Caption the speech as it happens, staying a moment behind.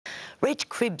Reg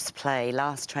Cribb's play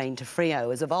Last Train to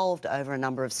Freo has evolved over a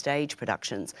number of stage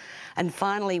productions, and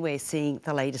finally we're seeing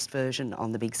the latest version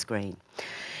on the big screen.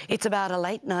 It's about a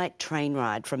late-night train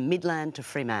ride from Midland to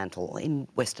Fremantle in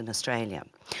Western Australia.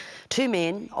 Two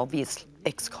men, obvious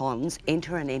ex-cons,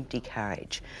 enter an empty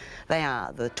carriage. They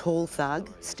are the tall thug,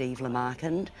 Steve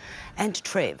Lamarcand, and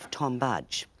Trev, Tom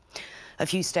Budge. A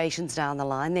few stations down the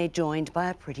line, they're joined by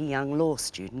a pretty young law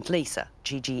student, Lisa,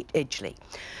 Gigi Edgley,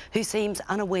 who seems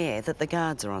unaware that the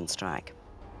guards are on strike.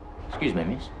 Excuse me,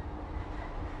 miss.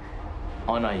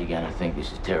 I know you're going to think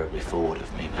this is terribly forward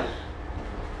of me, but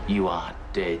you are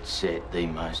dead set the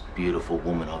most beautiful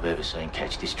woman I've ever seen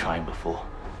catch this train before.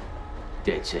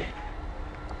 Dead set.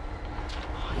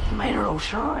 Oh, you've made her all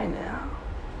shy now.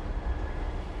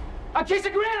 I kiss the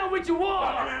ground on which you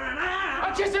walk.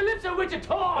 I kiss the lips on which you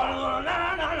talk.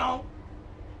 No.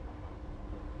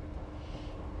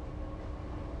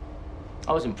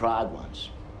 I was in Prague once.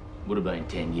 Would have been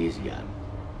 10 years ago.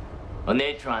 On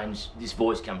their trains, this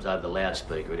voice comes over the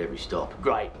loudspeaker at every stop.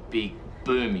 Great, big,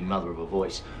 booming mother of a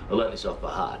voice. I learnt this off by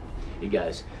heart. It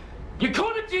goes, "Je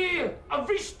kon het hier, a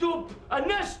vistup, a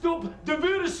nestup, de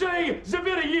wilde say, ze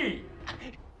wilde ye."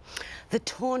 The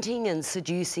taunting and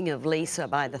seducing of Lisa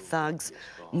by the thugs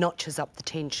notches up the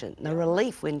tension. The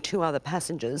relief when two other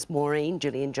passengers, Maureen,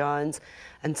 Gillian Jones,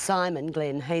 and Simon,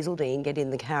 Glenn Hazeldine, get in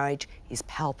the carriage is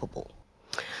palpable.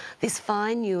 This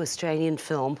fine new Australian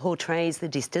film portrays the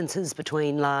distances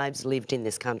between lives lived in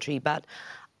this country, but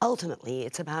ultimately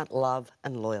it's about love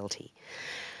and loyalty.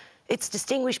 It's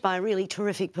distinguished by really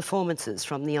terrific performances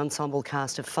from the ensemble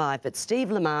cast of five, but Steve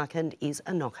Lamarcand is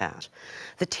a knockout.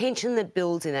 The tension that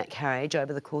builds in that carriage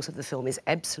over the course of the film is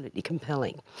absolutely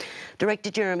compelling. Director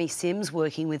Jeremy Sims,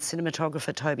 working with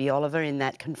cinematographer Toby Oliver in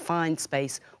that confined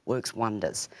space, works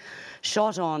wonders.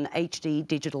 Shot on HD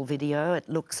digital video, it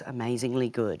looks amazingly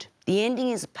good. The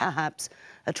ending is perhaps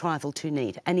a trifle too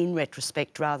neat and in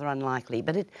retrospect rather unlikely,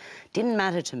 but it didn't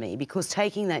matter to me because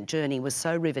taking that journey was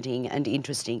so riveting and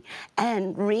interesting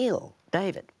and real.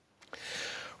 David?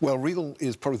 Well, real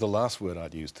is probably the last word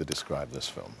I'd use to describe this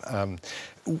film.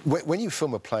 When you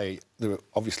film a play, there are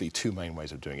obviously two main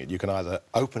ways of doing it. You can either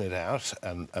open it out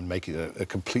and make it a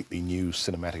completely new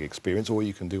cinematic experience, or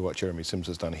you can do what Jeremy Sims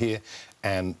has done here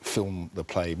and film the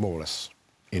play more or less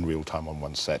in real time on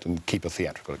one set and keep a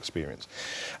theatrical experience.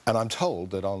 And I'm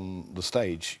told that on the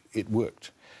stage it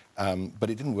worked. But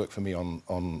it didn't work for me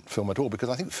on film at all, because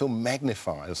I think film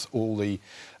magnifies all the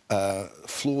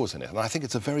flaws in it. And I think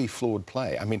it's a very flawed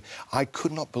play. I mean, I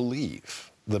could not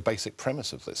believe the basic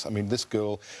premise of this. I mean, this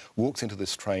girl walks into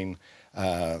this train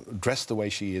dressed the way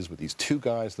she is with these two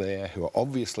guys there who are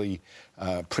obviously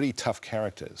pretty tough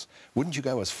characters. Wouldn't you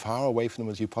go as far away from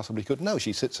them as you possibly could? No,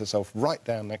 she sits herself right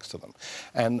down next to them.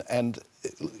 And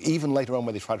even later on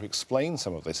when they try to explain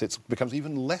some of this, it becomes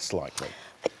even less likely.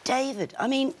 But David, I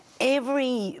mean,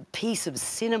 every piece of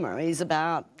cinema is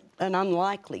about an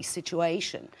unlikely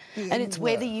situation. And it's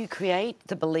whether you create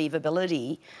the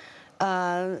believability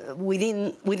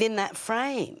within that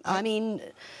frame. I mean,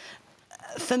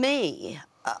 for me,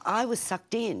 I was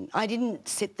sucked in. I didn't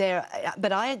sit there,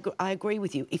 but I agree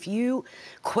with you. If you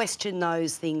question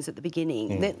those things at the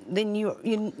beginning, then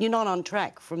you're not on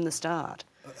track from the start.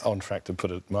 On track, to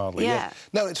put it mildly. Yeah.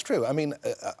 No, it's true. I mean,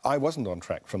 I wasn't on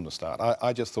track from the start.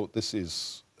 I just thought this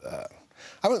is,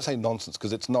 I wouldn't say nonsense,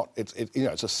 because it's not. You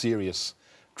know, it's a serious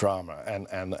drama, and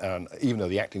even though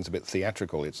the acting's a bit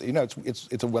theatrical, it's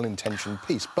a well-intentioned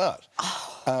piece, but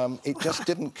it just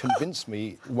didn't convince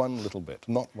me one little bit,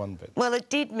 not one bit. Well, it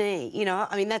did me, you know.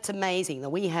 I mean, that's amazing that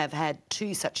we have had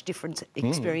two such different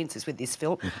experiences with this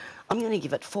film. I'm going to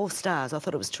give it 4 stars. I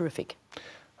thought it was terrific.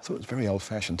 I thought it was very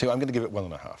old-fashioned too. I'm going to give it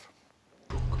 1.5.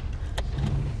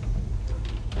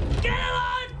 Get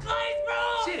alive,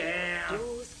 Claysbro! Sit down.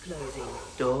 Doors closing.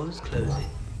 Doors closing.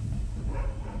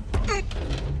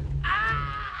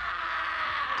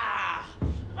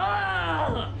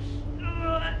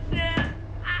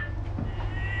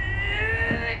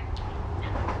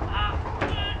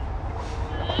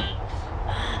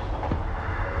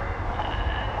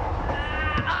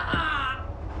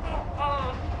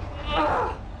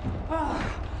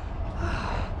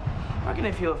 I reckon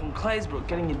if you were from Claysbrook,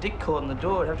 getting your dick caught in the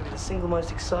door would have to be the single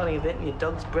most exciting event in your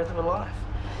dog's breath of a life.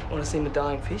 Want to see my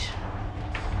dying fish?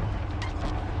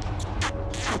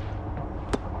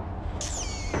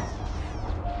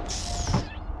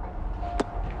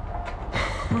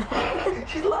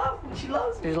 She's laughing. She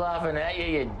loves me. She's laughing at you,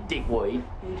 you dickweed.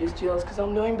 You're just jealous because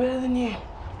I'm doing better than you.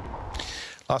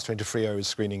 Last Train to Freo is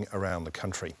screening around the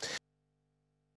country.